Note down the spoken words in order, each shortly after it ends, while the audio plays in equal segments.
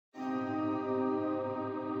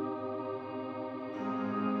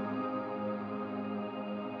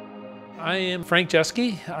I am Frank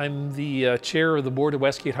Jeske. I'm the chair of the board of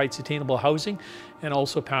Westgate Heights Attainable Housing and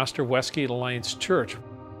also pastor of Westgate Alliance Church.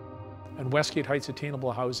 And Westgate Heights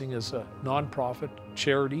Attainable Housing is a nonprofit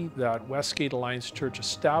charity that Westgate Alliance Church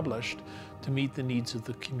established to meet the needs of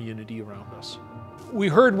the community around us. We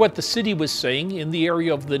heard what the city was saying in the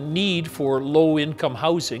area of the need for low-income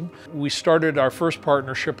housing. We started our first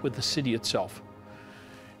partnership with the city itself.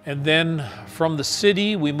 And then from the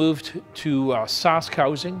city, we moved to Sask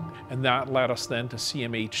Housing, and that led us then to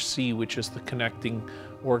CMHC, which is the connecting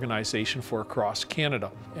organization for across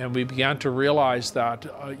Canada. And we began to realize that,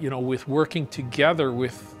 with working together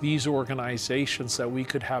with these organizations, that we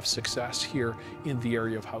could have success here in the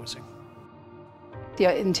area of housing.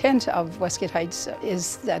 The intent of Westgate Heights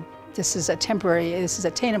is that this is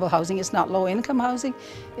attainable housing. It's not low-income housing.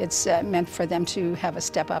 It's meant for them to have a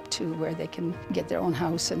step up to where they can get their own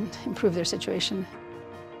house and improve their situation.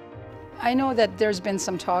 I know that there's been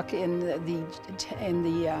some talk in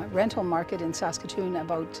the rental market in Saskatoon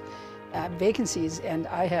about vacancies, and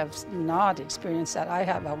I have not experienced that. I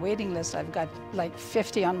have a waiting list. I've got like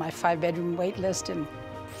 50 on my 5-bedroom wait list and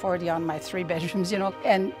 40 on my 3 bedrooms,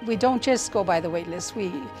 And we don't just go by the wait list.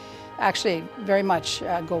 We actually very much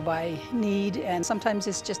go by need, and sometimes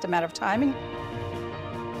it's just a matter of timing.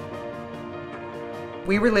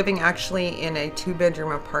 We were living actually in a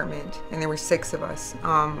 2-bedroom apartment, and there were 6 of us.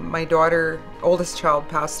 My daughter, oldest child,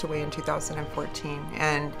 passed away in 2014,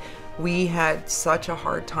 and we had such a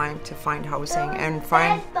hard time to find housing and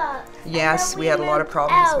find. Yes, we had a lot of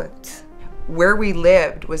problems with. Where we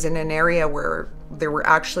lived was in an area where there were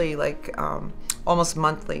actually almost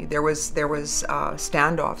monthly. There was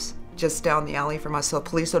standoffs just down the alley from us, so the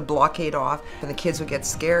police would blockade off and the kids would get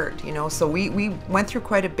scared, So we went through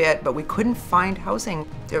quite a bit, but we couldn't find housing.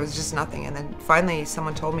 There was just nothing. And then finally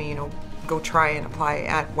someone told me, go try and apply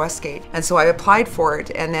at Westgate. And so I applied for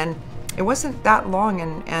it, and then it wasn't that long,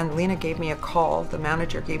 and Lena gave me a call, the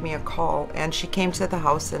manager gave me a call, and she came to the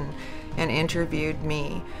house and interviewed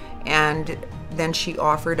me, and then she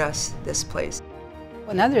offered us this place.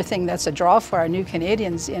 Another thing that's a draw for our new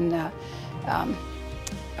Canadians in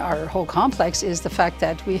our whole complex is the fact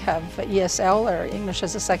that we have ESL, or English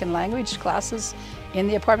as a Second Language, classes in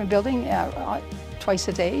the apartment building twice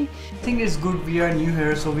a day. I think it's good. We are new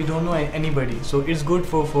here, so we don't know anybody. So it's good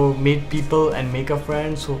for meet people and make a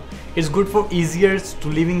friend. So it's good for easier to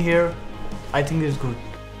living here. I think it's good.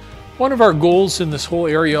 One of our goals in this whole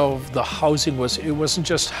area of the housing was, it wasn't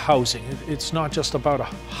just housing. It's not just about a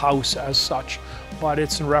house as such, but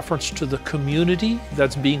it's in reference to the community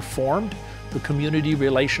that's being formed, the community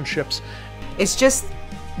relationships. It's just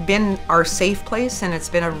been our safe place, and it's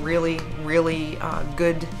been a really, really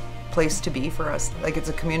good place to be for us. Like, it's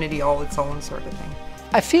a community all its own sort of thing.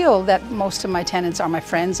 I feel that most of my tenants are my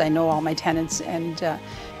friends. I know all my tenants, and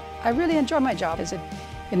I really enjoy my job as it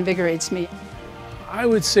invigorates me. I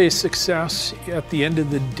would say success at the end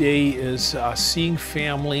of the day is seeing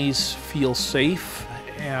families feel safe,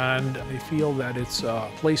 and they feel that it's a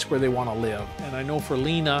place where they want to live. And I know for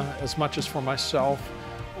Lena, as much as for myself,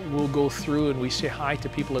 we'll go through and we say hi to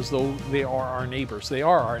people as though they are our neighbors. They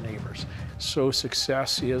are our neighbors. So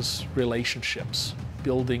success is relationships,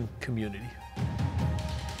 building community.